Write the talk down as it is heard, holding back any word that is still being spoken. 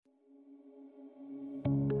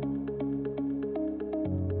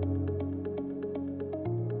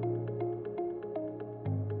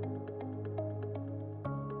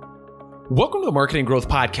Welcome to the Marketing Growth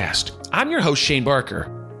Podcast. I'm your host, Shane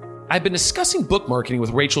Barker. I've been discussing book marketing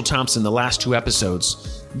with Rachel Thompson the last 2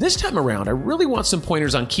 episodes. This time around, I really want some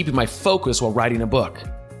pointers on keeping my focus while writing a book.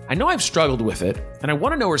 I know I've struggled with it, and I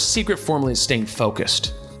want to know her secret formula in staying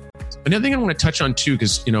focused. Another thing I want to touch on too,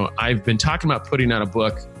 because I've been talking about putting out a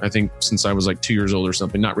book, I think since I was like 2 years old or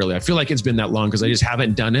something. Not really. I feel like it's been that long because I just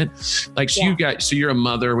haven't done it. So you're a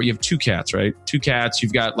mother, you have 2 cats, right? 2 cats,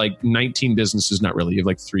 you've got like 19 businesses, not really, you have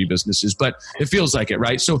like 3 businesses, but it feels like it,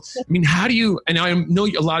 right? So, I mean, how do you, and I know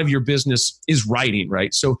a lot of your business is writing,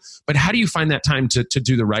 right? So, but how do you find that time to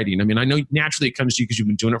do the writing? I mean, I know naturally it comes to you because you've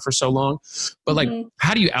been doing it for so long, but like,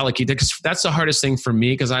 how do you allocate that? Because that's the hardest thing for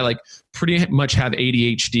me, because I like pretty much have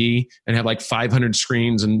ADHD and have like 500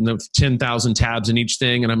 screens and 10,000 tabs in each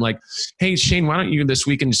thing. And I'm like, hey, Shane, why don't you this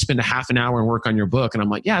weekend just spend a half an hour and work on your book? And I'm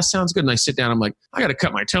like, yeah, sounds good. And I sit down, I'm like, I got to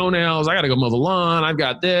cut my toenails. I got to go mow the lawn. I've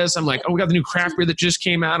got this. I'm like, oh, we got the new craft beer that just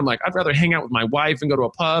came out. I'm like, I'd rather hang out with my wife and go to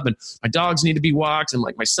a pub, and my dogs need to be walked. And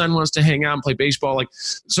like, my son wants to hang out and play baseball. Like,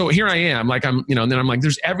 so here I am, like, and then I'm like,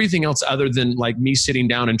 there's everything else other than like me sitting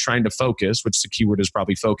down and trying to focus, which the keyword is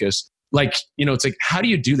probably focus. Like, it's like, how do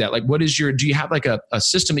you do that? Like, do you have like a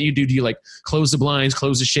system that you do? Do you like close the blinds,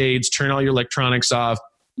 close the shades, turn all your electronics off?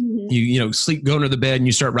 You sleep, go under the bed and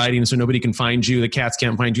you start writing so nobody can find you. The cats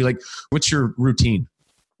can't find you. Like, what's your routine?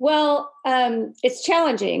 Well, it's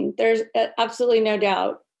challenging. There's absolutely no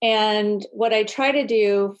doubt. And what I try to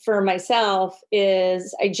do for myself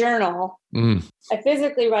is I journal. I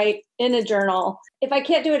physically write in a journal. If I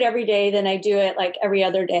can't do it every day, then I do it like every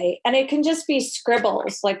other day. And it can just be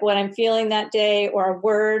scribbles, like what I'm feeling that day, or a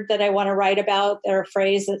word that I want to write about, or a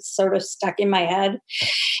phrase that's sort of stuck in my head.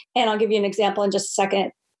 And I'll give you an example in just a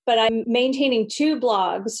second. But I'm maintaining 2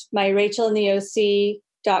 blogs, my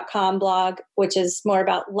RachelInTheOC.com blog, which is more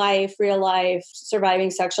about life, real life, surviving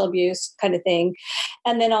sexual abuse kind of thing.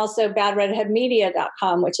 And then also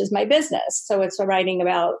badredheadmedia.com, which is my business. So it's writing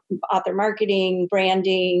about author marketing,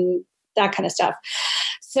 branding, that kind of stuff.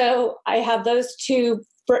 So I have those 2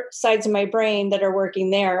 sides of my brain that are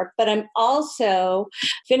working there, but I'm also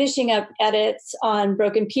finishing up edits on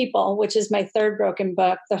Broken People, which is my 3rd broken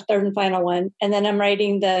book, the 3rd and final one. And then I'm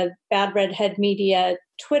writing the Bad Redhead Media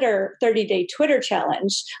 30-day Twitter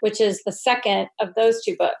challenge, which is the 2nd of those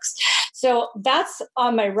 2 books. So that's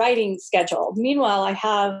on my writing schedule. Meanwhile, I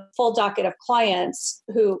have a full docket of clients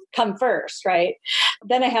who come first, right?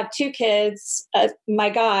 Then I have 2 kids,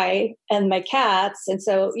 my guy and my cats. And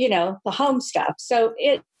so, the home stuff. So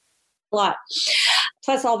it's a lot,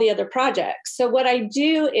 plus all the other projects. So what I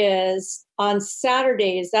do is on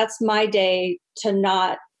Saturdays, that's my day to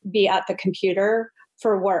not be at the computer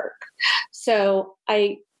for work. So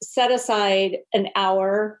I set aside an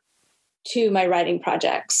hour to my writing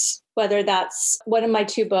projects, whether that's one of my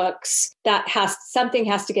 2 books something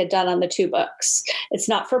has to get done on the 2 books. It's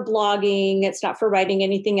not for blogging. It's not for writing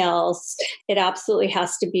anything else. It absolutely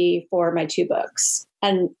has to be for my 2 books.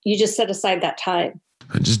 And you just set aside that time.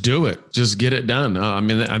 Just do it. Just get it done.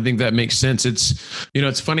 I think that makes sense. It's,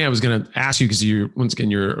 it's funny. I was going to ask you because you're I'm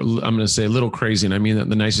going to say a little crazy. And I mean that in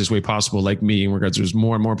the nicest way possible, like me, in regards, there's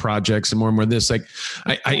more and more projects and more this. Like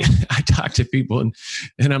I talk to people and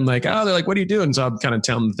I'm like, oh, they're like, what are you doing? So I'm kind of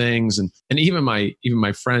telling them things. And even my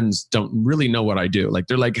friends don't really know what I do. Like,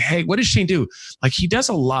 they're like, hey, what does Shane do? Like, he does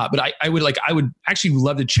a lot, but I would actually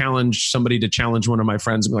love to challenge somebody to challenge one of my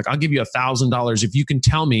friends and be like, I'll give you $1,000 if you can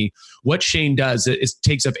tell me what Shane does. It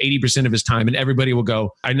takes up 80% of his time, and everybody will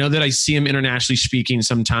go, I know that I see him internationally speaking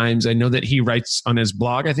sometimes. I know that he writes on his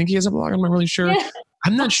blog. I think he has a blog. I'm not really sure. Yeah.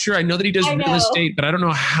 I'm not sure. I know that he does real estate, but I don't know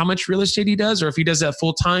how much real estate he does, or if he does that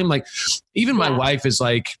full time. Like, even my wife is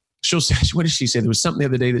like, she'll say, what did she say? There was something the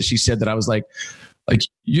other day that she said that I was like,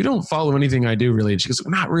 you don't follow anything I do, really. And she goes,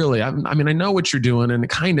 not really. I mean, I know what you're doing, and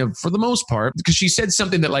kind of for the most part, because she said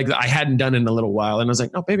something that like I hadn't done in a little while. And I was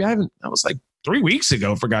like, no, baby, I haven't. I was like 3 weeks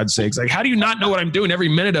ago, for God's sakes. Like, how do you not know what I'm doing every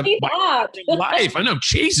minute of my life? I know,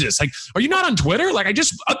 Jesus. Like, are you not on Twitter? Like, I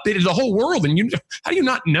just updated the whole world, and how do you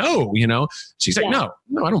not know? She's like, no,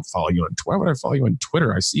 I don't follow you on Twitter. Why would I follow you on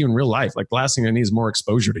Twitter? I see you in real life. Like, the last thing I need is more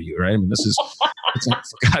exposure to you, right? I mean, it's like,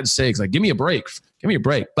 for God's sakes, like, give me a break.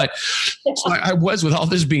 But so I was, with all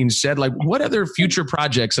this being said, like, what other future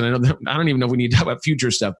projects, and I don't even know if we need to talk about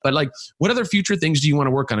future stuff, but like, what other future things do you want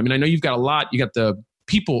to work on? I mean, I know you've got a lot. You got the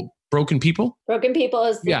Broken People? Broken People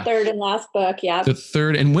is the 3rd and last book. Yeah. The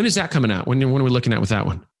 3rd. And when is that coming out? When are we looking at with that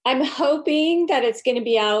one? I'm hoping that it's going to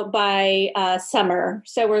be out by summer.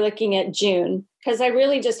 So we're looking at June, because I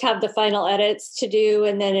really just have the final edits to do,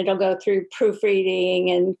 and then it'll go through proofreading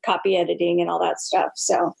and copy editing and all that stuff.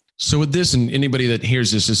 So So with this, and anybody that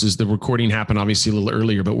hears this is the recording happened obviously a little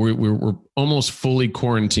earlier, but we're almost fully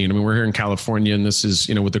quarantined. I mean, we're here in California, and this is,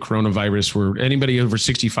 with the coronavirus, where anybody over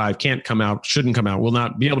 65 can't come out, shouldn't come out, will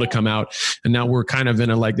not be able to come out. And now we're kind of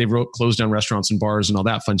in they've closed down restaurants and bars and all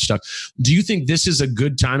that fun stuff. Do you think this is a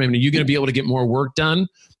good time? I mean, are you going to be able to get more work done?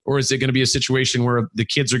 Or is it going to be a situation where the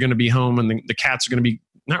kids are going to be home and the cats are going to be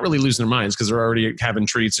not really losing their minds because they're already having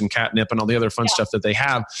treats and catnip and all the other fun stuff that they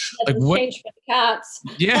have? Like what? Change for the cats.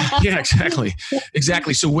 Yeah,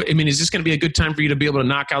 exactly. So, is this going to be a good time for you to be able to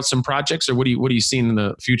knock out some projects, or what are you seeing in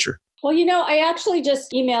the future? Well, I actually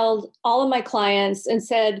just emailed all of my clients and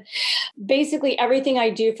said, basically everything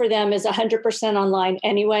I do for them is 100% online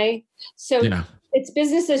anyway. So it's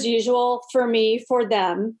business as usual for me, for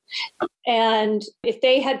them. And if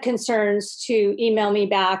they had concerns, to email me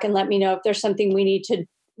back and let me know if there's something we need to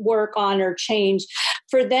work on or change.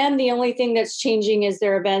 For them, the only thing that's changing is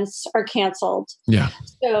their events are canceled. Yeah.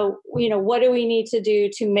 So, what do we need to do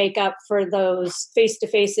to make up for those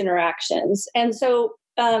face-to-face interactions? And so,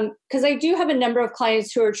 because I do have a number of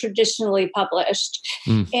clients who are traditionally published,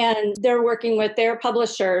 and they're working with their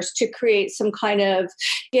publishers to create some kind of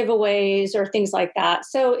giveaways or things like that.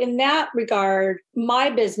 So in that regard, my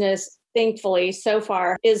business, thankfully, so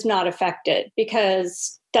far is not affected,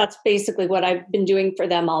 because that's basically what I've been doing for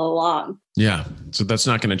them all along. Yeah. So that's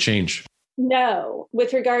not going to change. No.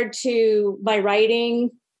 With regard to my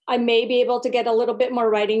writing, I may be able to get a little bit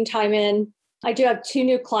more writing time in. I do have 2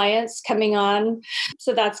 new clients coming on,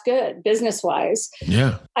 so that's good business-wise.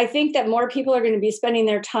 Yeah. I think that more people are going to be spending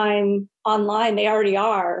their time online. They already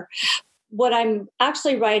are. What I'm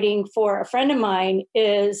actually writing for a friend of mine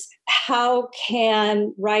is, how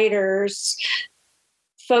can writers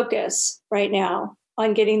focus right now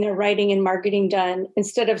on getting their writing and marketing done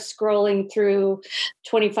instead of scrolling through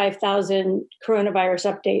 25,000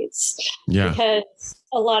 coronavirus updates? Yeah. Because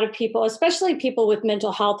a lot of people, especially people with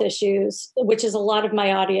mental health issues, which is a lot of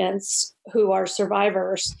my audience who are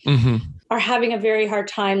survivors, are having a very hard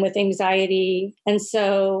time with anxiety. And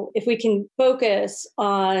so if we can focus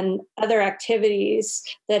on other activities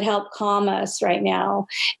that help calm us right now,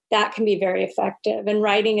 that can be very effective. And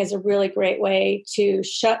writing is a really great way to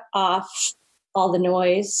shut off all the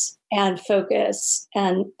noise and focus.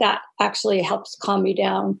 And that actually helps calm you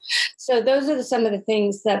down. So those are some of the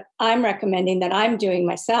things that I'm recommending that I'm doing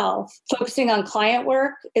myself. Focusing on client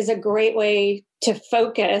work is a great way to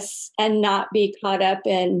focus and not be caught up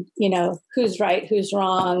in, who's right, who's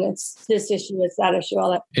wrong. It's this issue, it's that issue, all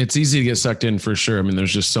that. It's easy to get sucked in for sure. I mean,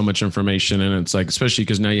 there's just so much information, and it's especially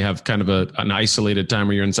because now you have kind of an isolated time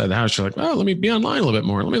where you're inside the house. You're like, oh, let me be online a little bit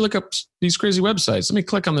more. Let me look up these crazy websites. Let me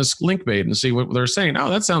click on this link bait and see what they're saying. Oh,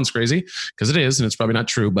 that sounds crazy, because it is, and it's probably not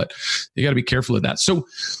true, but you got to be careful of that. So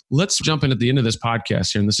let's jump in at the end of this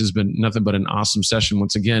podcast here. And this has been nothing but an awesome session.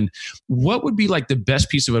 Once again, what would be the best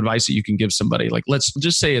piece of advice that you can give somebody? Let's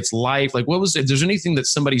just say it's life. What was it? If there's anything that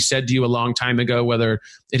somebody said to you a long time ago, whether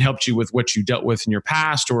it helped you with what you dealt with in your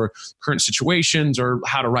past or current situations, or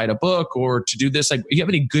how to write a book or to do this, you have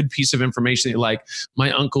any good piece of information that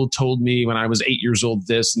my uncle told me when I was 8 years old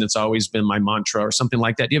this, and it's always been my mantra, or something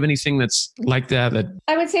like that? Do you have anything that's like that?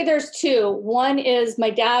 I would say there's 2. One is,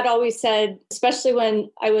 my dad always said, especially when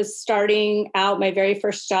I was starting out, my very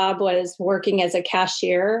first job was working as a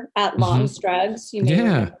cashier at Long's Drugs.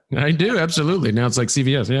 I do. Absolutely. Now it's like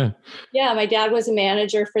CVS. Yeah. Yeah. My dad was a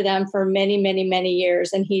manager for them for many, many, many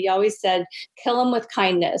years. And he always said, kill them with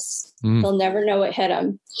kindness. They'll never know what hit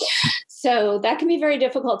them. So that can be very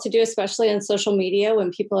difficult to do, especially on social media,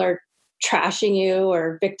 when people are trashing you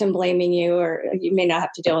or victim blaming you, or you may not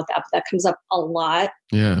have to deal with that, but that comes up a lot.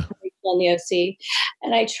 Yeah. On the OC.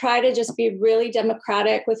 And I try to just be really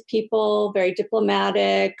democratic with people, very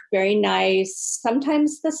diplomatic, very nice.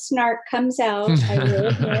 Sometimes the snark comes out. I will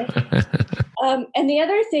admit. And the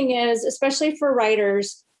other thing is, especially for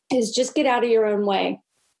writers, is just get out of your own way.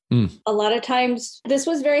 A lot of times, this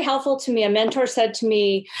was very helpful to me. A mentor said to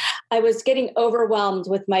me, I was getting overwhelmed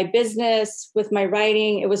with my business, with my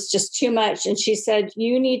writing. It was just too much. And she said,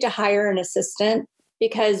 you need to hire an assistant,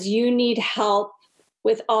 because you need help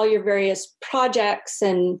with all your various projects.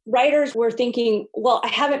 And writers were thinking, well, I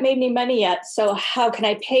haven't made any money yet, so how can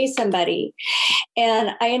I pay somebody? And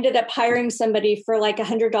I ended up hiring somebody for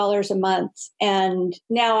 $100 a month. And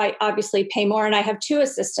now I obviously pay more, and I have 2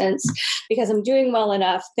 assistants because I'm doing well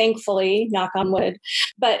enough, thankfully, knock on wood.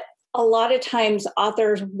 But a lot of times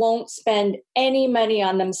authors won't spend any money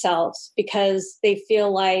on themselves because they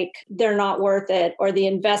feel like they're not worth it, or the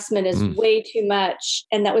investment is way too much.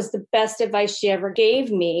 And that was the best advice she ever gave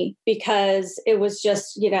me, because it was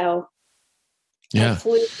just, Yeah. I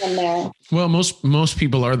flew from there. Well, most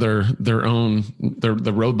people are their own,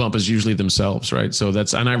 the road bump is usually themselves, right? So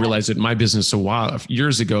and I realized it in my business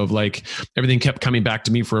years ago of like, everything kept coming back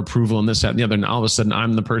to me for approval and this, that, and the other. And all of a sudden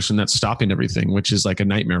I'm the person that's stopping everything, which is like a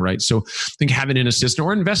nightmare, right? So I think having an assistant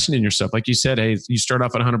or investing in yourself, like you said, hey, you start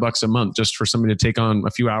off at $100 a month just for somebody to take on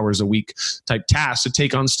a few hours a week type tasks, to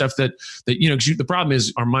take on stuff that the problem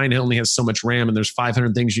is our mind only has so much RAM and there's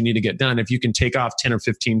 500 things you need to get done. If you can take off 10 or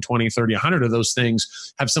 15, 20, 30, 100 of those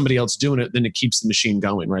things, have somebody else doing it, then it keeps the machine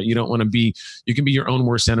going, right? You don't want to you can be your own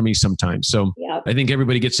worst enemy sometimes. So I think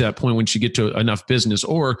everybody gets to that point once you get to enough business,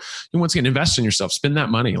 or once again, invest in yourself, spend that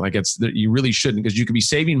money. Like you really shouldn't, because you could be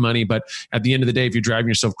saving money, but at the end of the day, if you're driving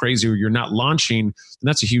yourself crazy or you're not launching, then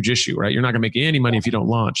that's a huge issue, right? You're not going to make any money if you don't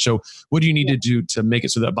launch. So what do you need to do to make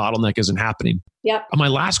it so that bottleneck isn't happening? Yep. My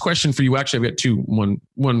last question for you, actually, I've got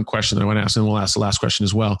one question that I want to ask, and we'll ask the last question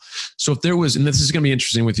as well. So if there was, and this is going to be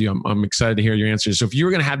interesting with you, I'm excited to hear your answers. So if you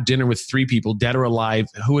were going to have dinner with 3 people, dead or alive,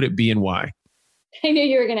 who would it be and why? I knew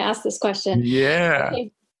you were going to ask this question. Yeah.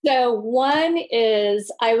 Okay. So one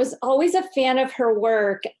is, I was always a fan of her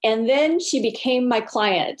work, and then she became my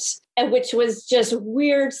client, which was just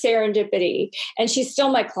weird serendipity. And she's still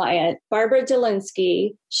my client, Barbara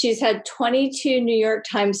Delinsky. She's had 22 New York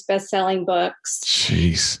Times bestselling books.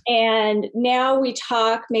 Jeez. And now we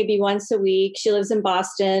talk maybe once a week. She lives in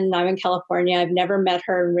Boston. I'm in California. I've never met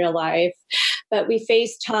her in real life, but we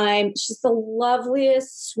FaceTime. She's the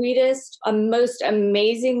loveliest, sweetest, most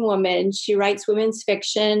amazing woman. She writes women's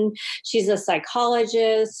fiction. She's a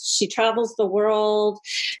psychologist. She travels the world.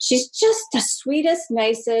 She's just the sweetest,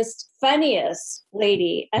 nicest, funniest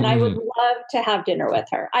lady. And I would love to have dinner with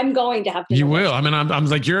her. I'm going to have dinner. You will. I mean, I'm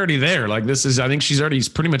like, you're already there. Like I think she's already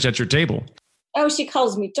pretty much at your table. Oh, she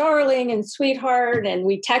calls me darling and sweetheart, and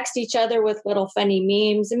we text each other with little funny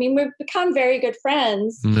memes. I mean, we've become very good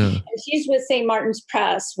friends. Yeah. And she's with St. Martin's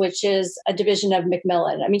Press, which is a division of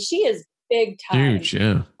Macmillan. I mean, she is big time. Huge,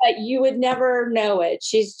 yeah. But you would never know it.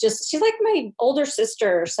 She's like my older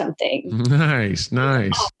sister or something. Nice.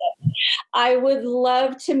 I would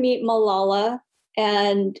love to meet Malala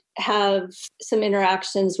and have some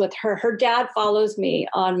interactions with her. Her dad follows me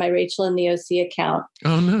on my Rachel in the OC account.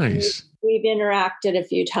 Oh, nice. We've interacted a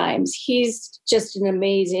few times. He's just an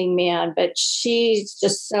amazing man, but she's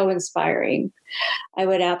just so inspiring. I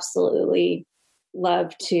would absolutely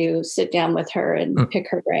love to sit down with her and pick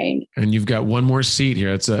her brain. And you've got one more seat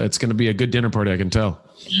here. It's going to be a good dinner party, I can tell.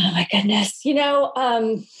 Oh my goodness.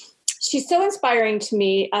 She's so inspiring to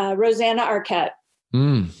me. Rosanna Arquette.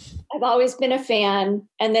 I've always been a fan.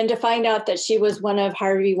 And then to find out that she was one of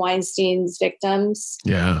Harvey Weinstein's victims.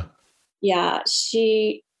 Yeah. Yeah.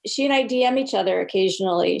 She and I DM each other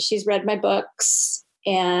occasionally. She's read my books,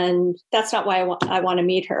 and that's not why I want to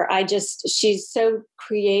meet her. She's so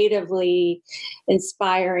creatively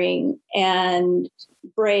inspiring and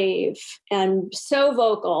brave and so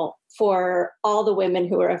vocal for all the women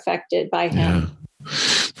who are affected by him. Yeah.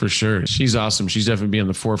 For sure. She's awesome. She's definitely on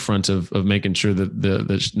the forefront of making sure that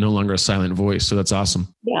there's no longer a silent voice. So that's awesome.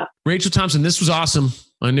 Yeah. Rachel Thompson, this was awesome.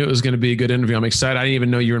 I knew it was going to be a good interview. I'm excited. I didn't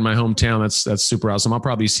even know you were in my hometown. That's super awesome. I'll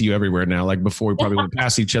probably see you everywhere now. Like before, we probably went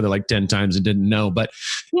past each other like 10 times and didn't know. But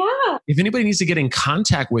yeah, if anybody needs to get in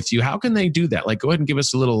contact with you, how can they do that? Like, go ahead and give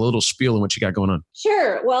us a little spiel on what you got going on.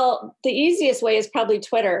 Sure. Well, the easiest way is probably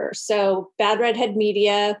Twitter. So Bad Redhead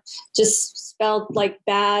Media, just spelled like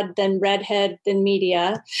bad, then redhead, then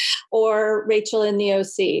media, or Rachel in the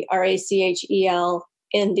OC, RACHEL.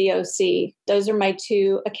 In the OC. Those are my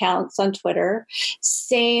 2 accounts on Twitter.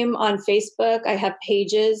 Same on Facebook. I have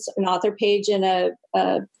pages, an author page and a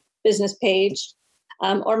business page.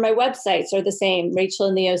 Or my websites are the same,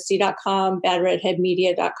 rachelintheoc.com,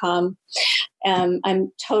 badredheadmedia.com.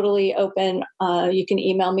 I'm totally open. You can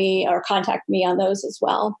email me or contact me on those as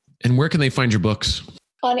well. And where can they find your books?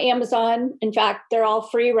 On Amazon. In fact, they're all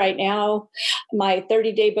free right now. My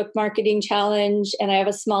 30-day book marketing challenge. And I have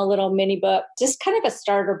a small little mini book, just kind of a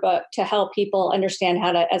starter book to help people understand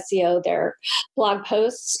how to SEO their blog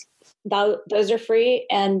posts. Those are free,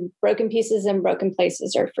 and Broken Pieces and Broken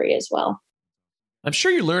Places are free as well. I'm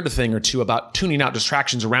sure you learned a thing or two about tuning out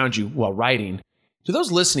distractions around you while writing. To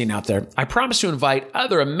those listening out there, I promise to invite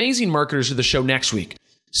other amazing marketers to the show next week.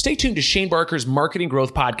 Stay tuned to Shane Barker's Marketing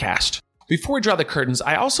Growth Podcast. Before we draw the curtains,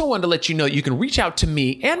 I also wanted to let you know that you can reach out to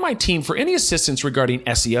me and my team for any assistance regarding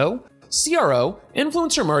SEO, CRO,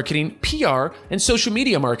 influencer marketing, PR, and social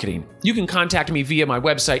media marketing. You can contact me via my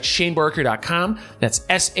website, shanebarker.com. That's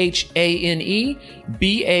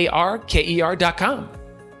ShaneBarker.com.